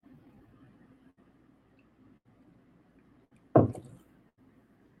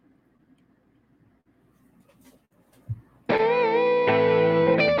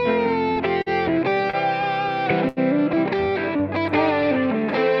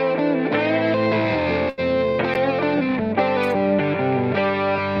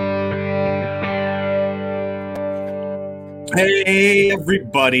Hey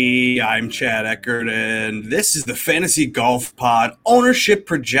everybody, I'm Chad Eckert, and this is the Fantasy Golf Pod Ownership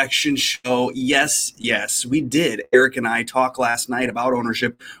Projection Show. Yes, we did. Eric and I talked last night about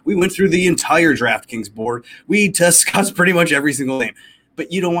ownership. We went through the entire DraftKings board. We discussed pretty much every single name.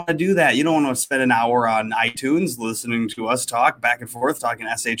 But you don't want to do that. You don't want to spend an hour on iTunes listening to us talk back and forth, talking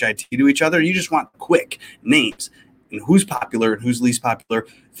SHIT to each other. You just want quick names and who's popular and who's least popular,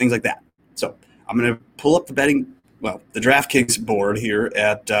 things like that. So I'm going to pull up the DraftKings board here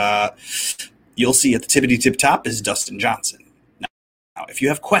you'll see at the tippity tip top is Dustin Johnson. Now, if you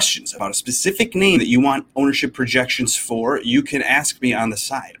have questions about a specific name that you want ownership projections for, you can ask me on the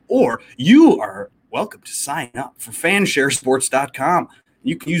side, or you are welcome to sign up for fansharesports.com.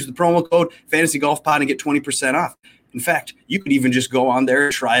 You can use the promo code FantasyGolfPod and get 20% off. In fact, you could even just go on there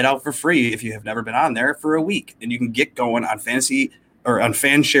and try it out for free if you have never been on there for a week, and you can get going on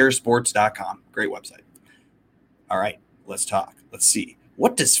fansharesports.com. Great website. All right, let's talk. Let's see.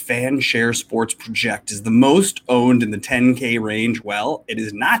 What does Fanshare Sports project is the most owned in the 10K range? Well, it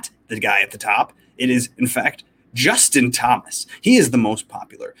is not the guy at the top. It is, in fact, Justin Thomas. He is the most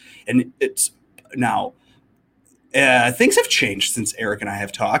popular. And it's now, things have changed since Eric and I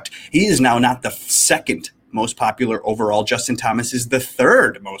have talked. He is now not the second most popular overall. Justin Thomas is the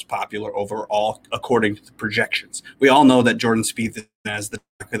third most popular overall, according to the projections. We all know that Jordan Spieth is the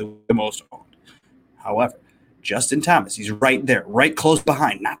most owned. However, Justin Thomas, he's right there, right close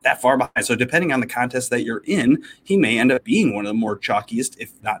behind, not that far behind. So depending on the contest that you're in, he may end up being one of the more chalkiest,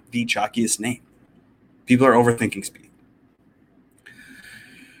 if not the chalkiest name. People are overthinking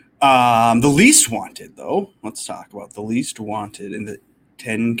Spieth. The least wanted, though, let's talk about the least wanted in the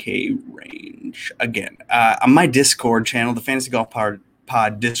 10K range. Again, on my Discord channel, the Fantasy Golf Pod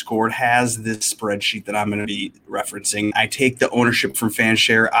Discord has this spreadsheet that I'm going to be referencing. I take the ownership from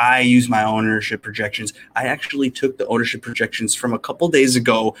Fanshare. I use my ownership projections. I actually took the ownership projections from a couple days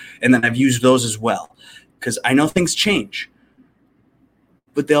ago, and then I've used those as well because I know things change,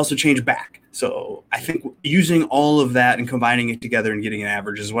 but they also change back. So I think using all of that and combining it together and getting an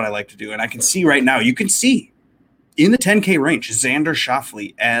average is what I like to do. And I can see right now, you can see in the 10K range, Xander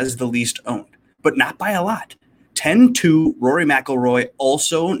Schauffele as the least owned, but not by a lot. 10-2, Rory McIlroy,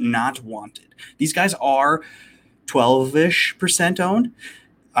 also not wanted. These guys are 12-ish% owned.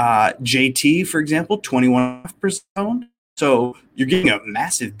 JT, for example, 21% owned. So you're getting a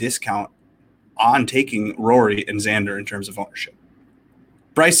massive discount on taking Rory and Xander in terms of ownership.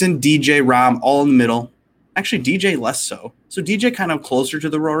 Bryson, DJ, Rahm, all in the middle. Actually, DJ less so. So DJ kind of closer to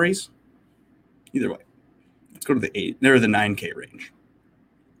the Rorys. Either way. Let's go to the 8 or the 9K range.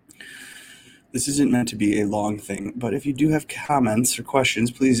 This isn't meant to be a long thing, but if you do have comments or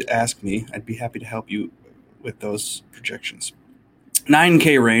questions, please ask me. I'd be happy to help you with those projections.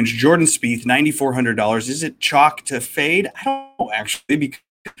 9K range, Jordan Spieth, $9,400. Is it chalk to fade? I don't know, actually, because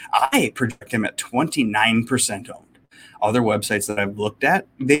I project him at 29% owned. Other websites that I've looked at,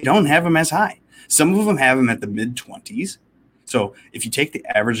 they don't have him as high. Some of them have him at the mid-20s. So if you take the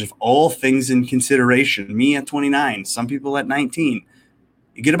average of all things in consideration, me at 29, some people at 19,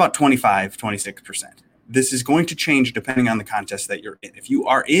 you get about 25, 26%. This is going to change depending on the contest that you're in. If you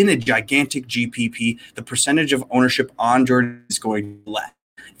are in a gigantic GPP, the percentage of ownership on Jordan is going to be less.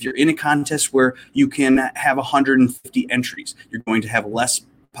 If you're in a contest where you can have 150 entries, you're going to have less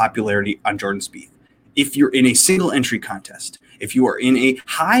popularity on Jordan Spieth. If you're in a single entry contest, if you are in a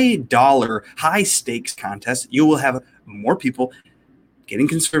high dollar, high stakes contest, you will have more people getting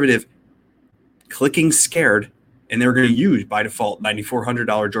conservative, clicking scared, and they're going to use, by default,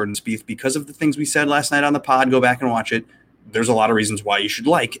 $9,400 Jordan Spieth because of the things we said last night on the pod. Go back and watch it. There's a lot of reasons why you should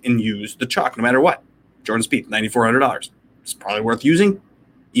like and use the chalk no matter what. Jordan Spieth, $9,400. It's probably worth using,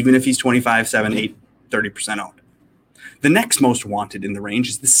 even if he's 25, 7, 8, 30% owned. The next most wanted in the range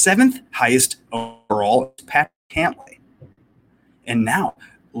is the seventh highest overall, Patrick Cantlay. And now,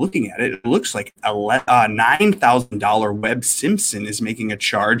 looking at it, it looks like a $9,000 Webb Simpson is making a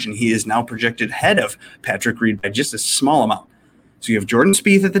charge, and he is now projected ahead of Patrick Reed by just a small amount. So you have Jordan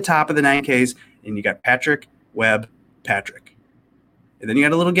Spieth at the top of the 9Ks, and you got Patrick, Webb, Patrick. And then you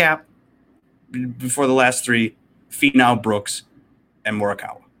got a little gap before the last three, Finau, Brooks, and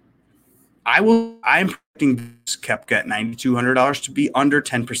Morikawa. I'm projecting Koepka at $9,200 to be under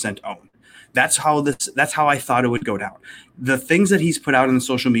 10% owned. That's how I thought it would go down. The things that he's put out on the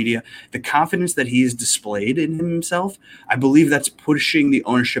social media, the confidence that he's displayed in himself, I believe that's pushing the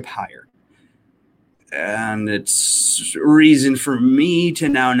ownership higher. And it's a reason for me to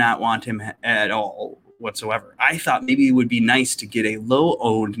now not want him at all whatsoever. I thought maybe it would be nice to get a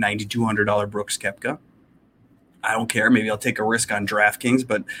low-owned $9,200 Brooks Koepka. I don't care. Maybe I'll take a risk on DraftKings,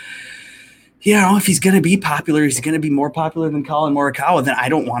 but if he's going to be popular, he's going to be more popular than Colin Morikawa, then I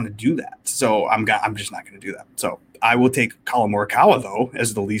don't want to do that. So I'm just not going to do that. So I will take Colin Morikawa, though,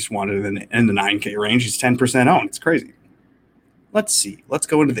 as the least wanted in the 9K range. He's 10% owned. It's crazy. Let's see. Let's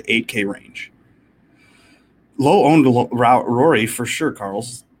go into the 8K range. Low owned Rory for sure,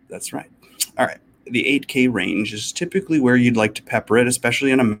 Carls. That's right. All right. The 8K range is typically where you'd like to pepper it,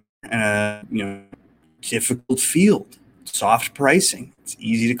 especially in a difficult field. Soft pricing. It's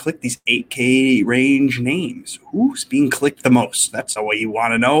easy to click these 8K range names. Who's being clicked the most? That's the way you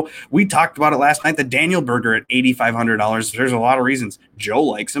want to know. We talked about it last night. The Daniel Berger at $8,500. There's a lot of reasons. Joe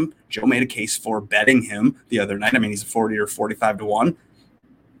likes him. Joe made a case for betting him the other night. I mean, he's a 40 or 45 to 1.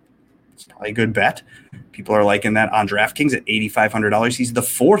 It's probably a good bet. People are liking that on DraftKings at $8,500. He's the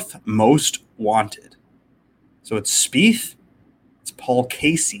 4th most wanted. So it's Spieth, it's Paul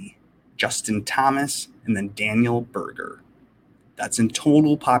Casey, Justin Thomas, and then Daniel Berger. That's in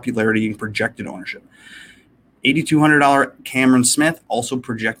total popularity and projected ownership. $8,200 Cameron Smith, also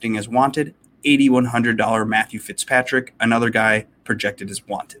projecting as wanted. $8,100 Matthew Fitzpatrick, another guy projected as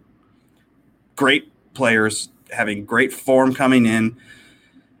wanted. Great players, having great form coming in.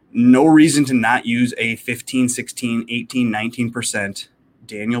 No reason to not use a 15, 16, 18, 19%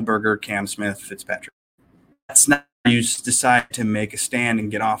 Daniel Berger, Cam Smith, Fitzpatrick. That's not where you decide to make a stand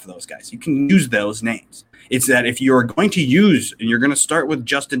and get off of those guys. You can use those names. It's that if you're going to use, and you're going to start with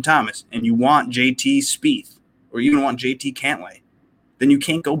Justin Thomas, and you want JT Spieth, or you even want JT Cantlay, then you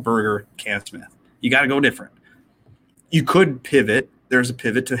can't go Berger, Cam Smith. You got to go different. You could pivot. There's a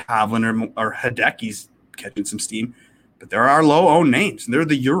pivot to Hovland or Hideki's catching some steam. But there are low-owned names, and they're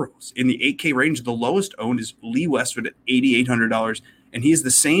the Euros. In the 8K range, the lowest owned is Lee Westwood at $8,800, and he has the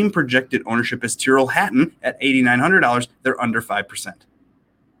same projected ownership as Tyrrell Hatton at $8,900. They're under 5%.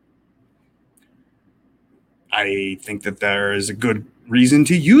 I think that there is a good reason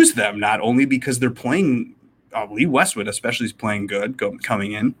to use them, not only because they're playing Lee Westwood especially is playing good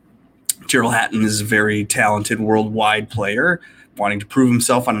coming in. Tyrrell Hatton is a very talented worldwide player, wanting to prove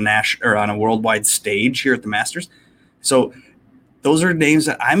himself on a worldwide stage here at the Masters. So those are names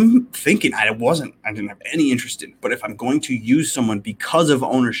that I'm thinking I didn't have any interest in. But if I'm going to use someone because of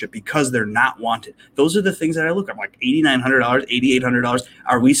ownership, because they're not wanted, those are the things that I look at. I'm like $8,900, $8,800.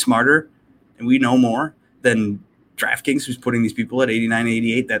 Are we smarter and we know more than DraftKings, who's putting these people at 89,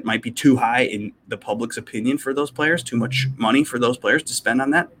 88? That might be too high in the public's opinion for those players, too much money for those players to spend on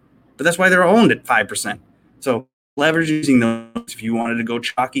that. But that's why they're owned at 5%. So leverage using those. If you wanted to go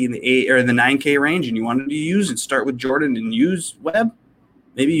chalky in the 9K range and you wanted to use and start with Jordan and use Webb,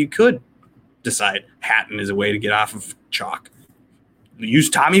 maybe you could decide Hatton is a way to get off of chalk.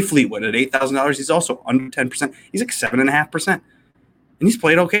 Use Tommy Fleetwood at $8,000. He's also under 10%. He's like 7.5%. And he's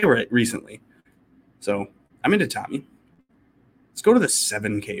played okay recently. So I'm into Tommy. Let's go to the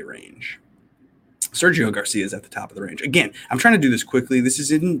 7K range. Sergio Garcia is at the top of the range. Again, I'm trying to do this quickly. This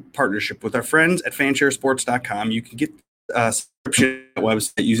is in partnership with our friends at fansharesports.com. You can get a subscription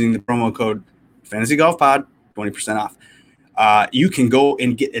website using the promo code FantasyGolfPod, 20% off. You can go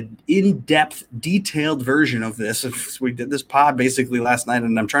and get an in-depth, detailed version of this. We did this pod basically last night,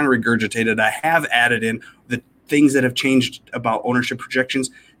 and I'm trying to regurgitate it. I have added in the things that have changed about ownership projections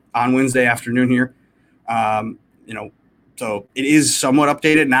on Wednesday afternoon here. So it is somewhat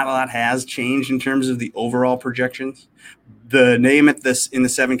updated. Not a lot has changed in terms of the overall projections. The name in the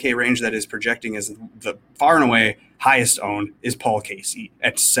 7K range that is projecting as the far and away highest owned is Paul Casey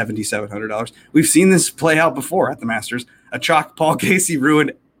at $7,700. We've seen this play out before at the Masters. A chalk Paul Casey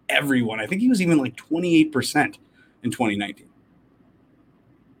ruined everyone. I think he was even like 28% in 2019.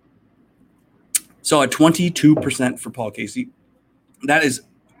 So at 22% for Paul Casey, that is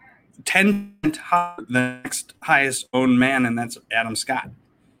 10% higher than the next highest owned man, and that's Adam Scott,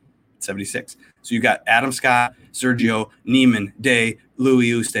 76. So you got Adam Scott, Sergio, Neiman, Day, Louis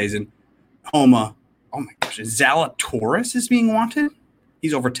Oosthuizen, Homa. Oh my gosh, Zalatoris is being wanted.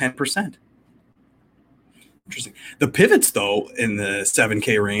 He's over 10%. Interesting. The pivots, though, in the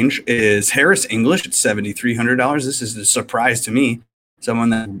 7K range is Harris English at $7,300. This is a surprise to me.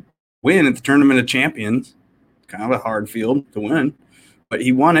 Someone that win at the Tournament of Champions. Kind of a hard field to win. But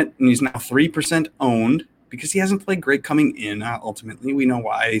he won it, and he's now 3% owned because he hasn't played great coming in. Ultimately, we know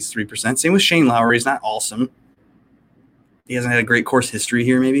why he's 3%. Same with Shane Lowry. He's not awesome. He hasn't had a great course history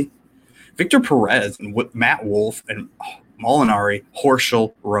here, maybe. Victor Perez and Matt Wolff and Molinari,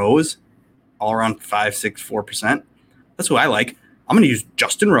 Horschel, Rose, all around 5, 6, 4%. That's who I like. I'm going to use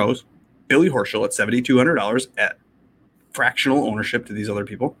Justin Rose, Billy Horschel at $7,200 at fractional ownership to these other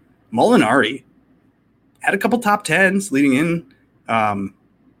people. Molinari had a couple top 10s leading in.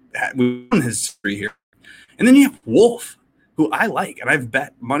 We won his history here. And then you have Wolff, who I like and I've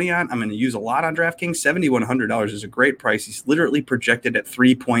bet money on. I'm going to use a lot on DraftKings. $7,100 is a great price. He's literally projected at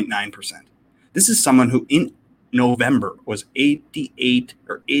 3.9%. This is someone who in November was 88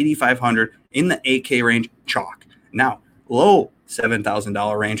 or 8,500 in the 8K range chalk. Now, low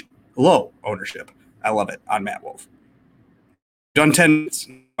 $7,000 range, low ownership. I love it on Matt Wolf. Done 10 minutes,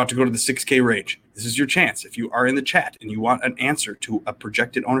 about to go to the 6K range. This is your chance. If you are in the chat and you want an answer to a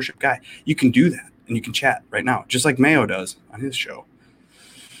projected ownership guy, you can do that and you can chat right now, just like Mayo does on his show.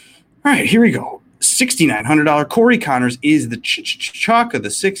 All right, here we go. $6,900. Corey Conners is the chalk of the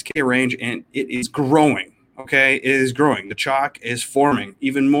 6K range, and it is growing. Okay, it is growing. The chalk is forming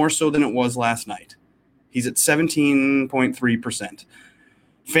even more so than it was last night. He's at 17.3%.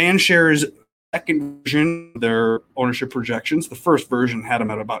 FanShares second version, their ownership projections, the first version had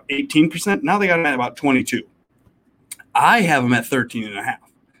him at about 18%. Now they got him at about 22. I have him at 13.5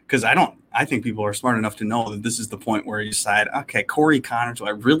 because I think people are smart enough to know that this is the point where you decide, okay, Corey Conners, do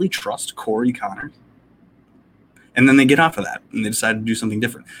I really trust Corey Conners? And then they get off of that and they decide to do something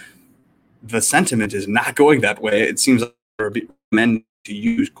different. The sentiment is not going that way. It seems like they're recommending to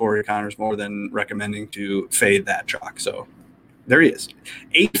use Corey Conners more than recommending to fade that chalk. So there he is.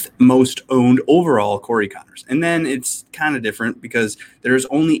 8th most owned overall, Corey Conners. And then it's kind of different because there's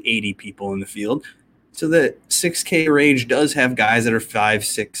only 80 people in the field. So the 6K range does have guys that are 5,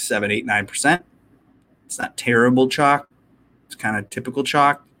 6, 7, 8, 9%. It's not terrible chalk. It's kind of typical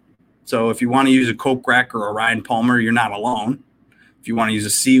chalk. So if you want to use a Kokrak or a Ryan Palmer, you're not alone. If you want to use a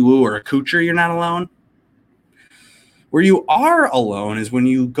Siwoo or a Kuchar, you're not alone. Where you are alone is when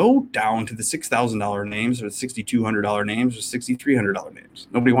you go down to the $6,000 names or the $6,200 names or $6,300 names.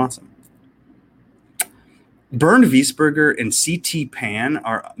 Nobody wants them. Bernd Wiesberger and CT Pan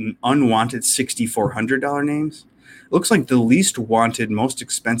are unwanted $6,400 names. It looks like the least wanted, most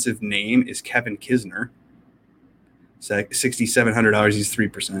expensive name is Kevin Kisner. $6,700, he's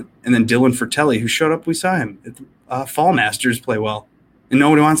 3%. And then Dylan Fratelli, who showed up, we saw him at Fall Masters play well. And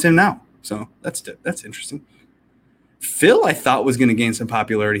nobody wants him now. So that's interesting. Phil, I thought, was going to gain some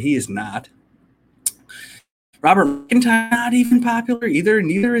popularity. He is not. Robert McIntyre, not even popular either.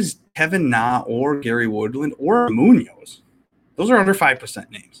 Neither is Kevin Na or Gary Woodland or Munoz. Those are under 5%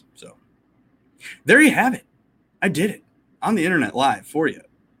 names. So there you have it. I did it on the internet live for you.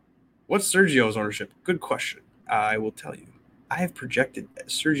 What's Sergio's ownership? Good question. I will tell you. I have projected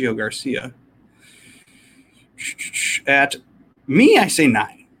Sergio Garcia at me, I say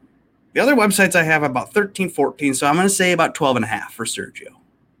 9. The other websites I have about 13, 14, so I'm going to say about 12.5 for Sergio.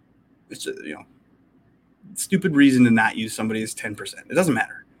 It's stupid reason to not use somebody as 10%. It doesn't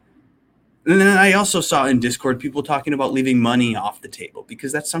matter. And then I also saw in Discord people talking about leaving money off the table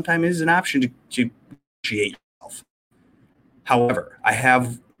because that sometimes is an option to appreciate yourself. However, I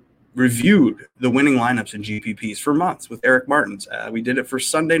have reviewed the winning lineups in GPPs for months with Eric Martins. We did it for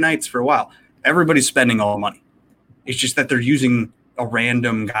Sunday nights for a while. Everybody's spending all the money. It's just that they're using a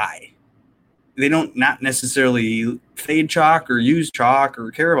random guy. They don't not necessarily fade chalk or use chalk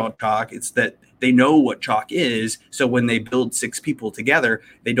or care about chalk. It's that they know what chalk is. So when they build 6 people together,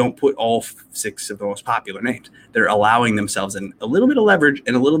 they don't put all 6 of the most popular names. They're allowing themselves a little bit of leverage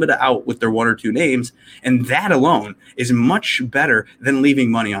and a little bit of out with their 1 or 2 names. And that alone is much better than leaving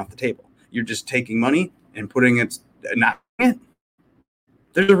money off the table. You're just taking money and putting it, not it.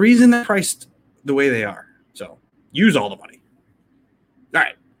 There's a reason they're priced the way they are. So use all the money. All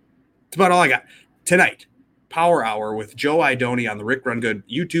right. That's about all I got. Tonight, Power Hour with Joe Idoni on the Rick Run Good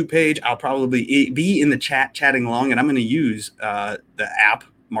YouTube page. I'll probably be in the chat chatting along, and I'm going to use the app,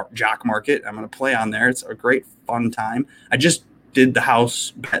 Jock Market. I'm going to play on there. It's a great, fun time. I just did the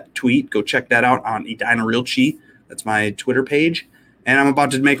house bet tweet. Go check that out on Edina Realchi. That's my Twitter page. And I'm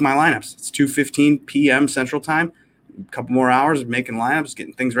about to make my lineups. It's 2:15 p.m. Central Time. A couple more hours of making lineups,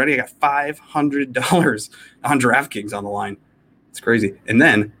 getting things ready. I got $500 on DraftKings on the line. It's crazy. And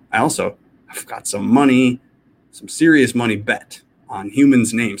then I've got some serious money bet on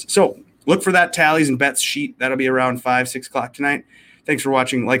humans' names. So look for that tallies and bets sheet. That'll be around 5, 6 o'clock tonight. Thanks for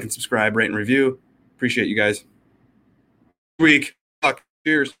watching. Like and subscribe, rate and review. Appreciate you guys. Week.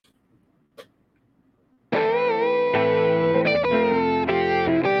 Cheers.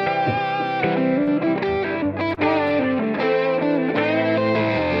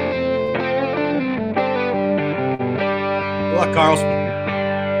 Good luck, Carlos.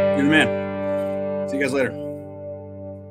 You're the man. See you guys later.